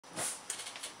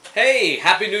Hey,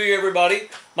 Happy New Year, everybody.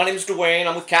 My name is Dwayne.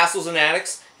 I'm with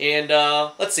Castlesandattics. And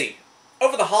let's see.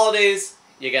 Over the holidays,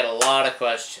 you get a lot of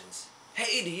questions.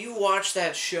 Hey, do you watch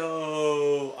that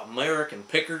show, American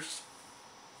Pickers?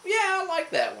 Yeah, I like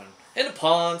that one. And the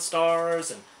Pawn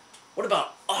Stars. And what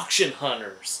about Auction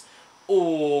Hunters?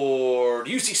 Or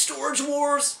do you see Storage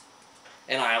Wars?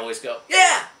 And I always go,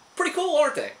 yeah, pretty cool,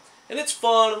 aren't they? And it's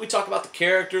fun. We talk about the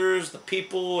characters, the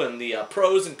people, and the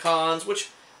pros and cons,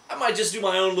 which I might just do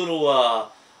my own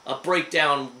little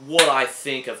breakdown what I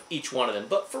think of each one of them.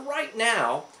 But for right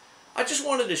now, I just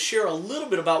wanted to share a little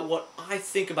bit about what I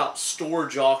think about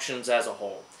storage auctions as a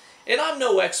whole. And I'm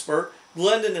no expert.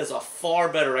 Glendon is a far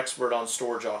better expert on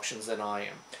storage auctions than I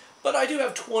am. But I do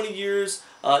have 20 years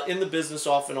in the business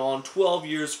off and on, 12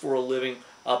 years for a living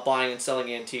buying and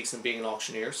selling antiques and being an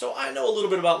auctioneer. So I know a little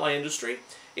bit about my industry.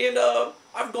 And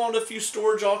I've gone to a few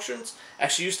storage auctions.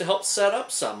 Actually used to help set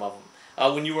up some of them.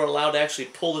 When you were allowed to actually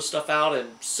pull this stuff out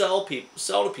and sell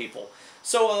to people.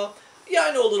 So, yeah,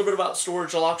 I know a little bit about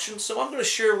storage auctions, so I'm going to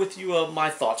share with you my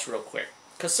thoughts real quick.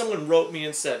 Because someone wrote me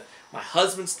and said, my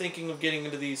husband's thinking of getting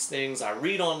into these things. I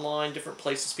read online, different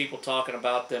places, people talking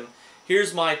about them.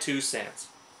 Here's my 2 cents.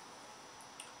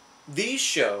 These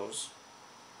shows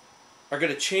are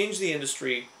going to change the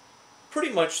industry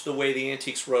pretty much the way the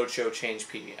Antiques Roadshow changed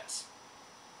PBS.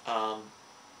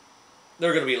 There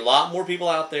are going to be a lot more people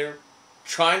out there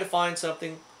trying to find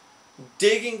something,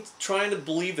 digging, trying to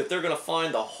believe that they're going to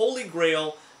find the Holy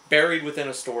Grail buried within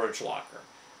a storage locker.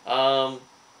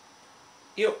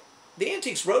 You know, the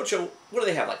Antiques Roadshow, what do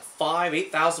they have, like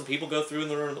 8,000 people go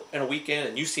through in a weekend,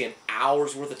 and you see an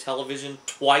hour's worth of television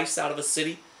twice out of a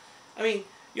city? I mean,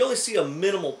 you only see a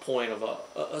minimal point of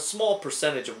a small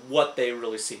percentage of what they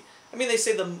really see. I mean, they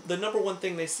say the number one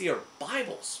thing they see are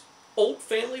Bibles, old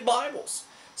family Bibles.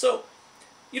 So,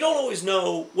 you don't always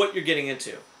know what you're getting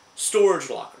into. Storage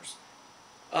lockers.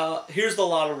 Here's the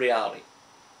lot of reality.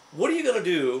 What are you going to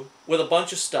do with a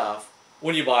bunch of stuff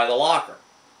when you buy the locker?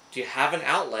 Do you have an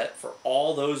outlet for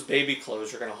all those baby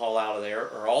clothes you're going to haul out of there,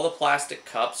 or all the plastic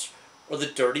cups, or the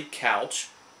dirty couch,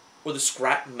 or the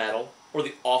scrap metal, or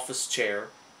the office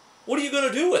chair? What are you going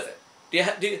to do with it? Do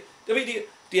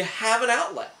you have an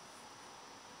outlet?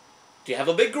 Do you have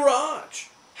a big garage?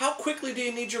 How quickly do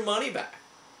you need your money back?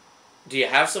 Do you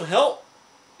have some help?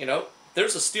 You know,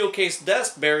 there's a steel case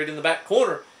desk buried in the back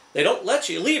corner. They don't let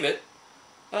you leave it.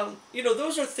 You know,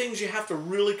 those are things you have to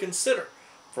really consider.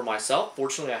 For myself,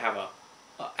 fortunately, I have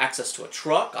access to a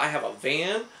truck. I have a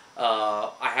van.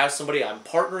 I have somebody I'm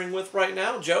partnering with right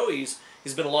now, Joe. He's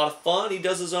been a lot of fun. He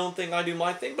does his own thing. I do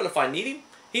my thing. But if I need him,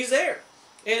 he's there.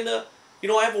 And, you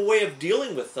know, I have a way of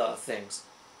dealing with things.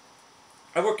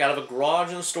 I work out of a garage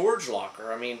and a storage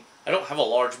locker. I mean, I don't have a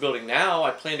large building now.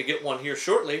 I plan to get one here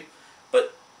shortly.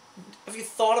 But have you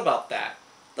thought about that?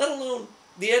 Let alone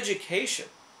the education.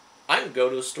 I can go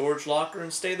to a storage locker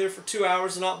and stay there for 2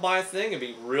 hours and not buy a thing and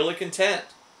be really content.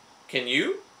 Can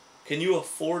you? Can you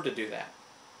afford to do that?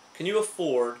 Can you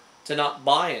afford to not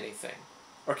buy anything?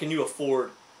 Or can you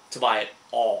afford to buy it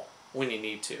all when you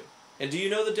need to? And do you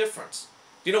know the difference?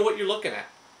 Do you know what you're looking at?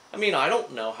 I mean, I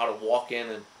don't know how to walk in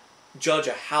and judge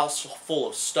a house full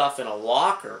of stuff in a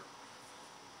locker.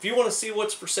 If you want to see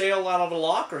what's for sale out of a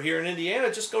locker here in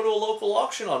Indiana, just go to a local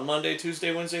auction on Monday,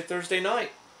 Tuesday, Wednesday, Thursday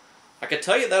night. I can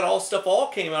tell you that stuff all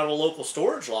came out of a local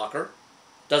storage locker.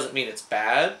 Doesn't mean it's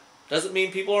bad. Doesn't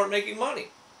mean people aren't making money.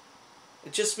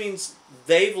 It just means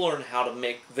they've learned how to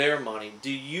make their money.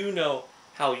 Do you know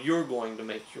how you're going to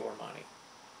make your money?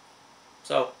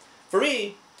 So, for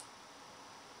me,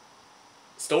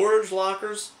 storage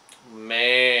lockers,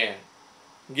 man,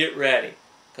 get ready.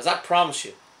 Because I promise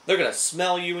you, they're going to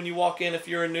smell you when you walk in if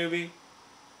you're a newbie.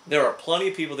 There are plenty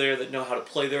of people there that know how to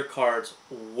play their cards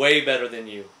way better than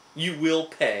you. You will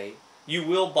pay. You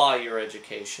will buy your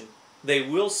education. They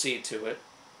will see to it.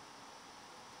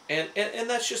 And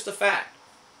that's just a fact.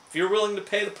 If you're willing to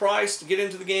pay the price to get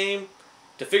into the game,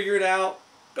 to figure it out,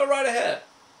 go right ahead.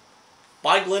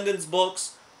 Buy Glendon's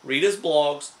books, read his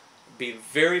blogs. Be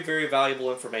very, very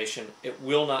valuable information. It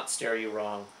will not steer you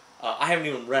wrong. I haven't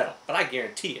even read them, but I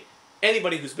guarantee you,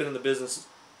 anybody who's been in the business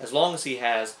as long as he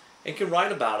has and can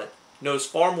write about it knows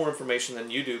far more information than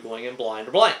you do going in blind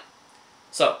or blank.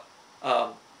 So,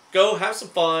 go have some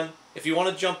fun. If you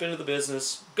want to jump into the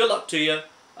business, good luck to you.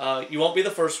 You won't be the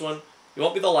first one. You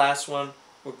won't be the last one.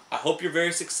 I hope you're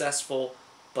very successful,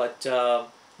 but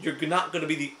you're not going to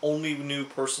be the only new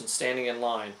person standing in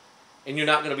line. And you're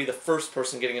not going to be the first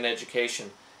person getting an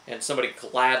education and somebody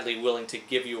gladly willing to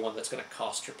give you one that's going to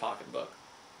cost your pocketbook.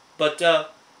 But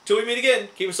till we meet again,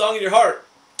 keep a song in your heart.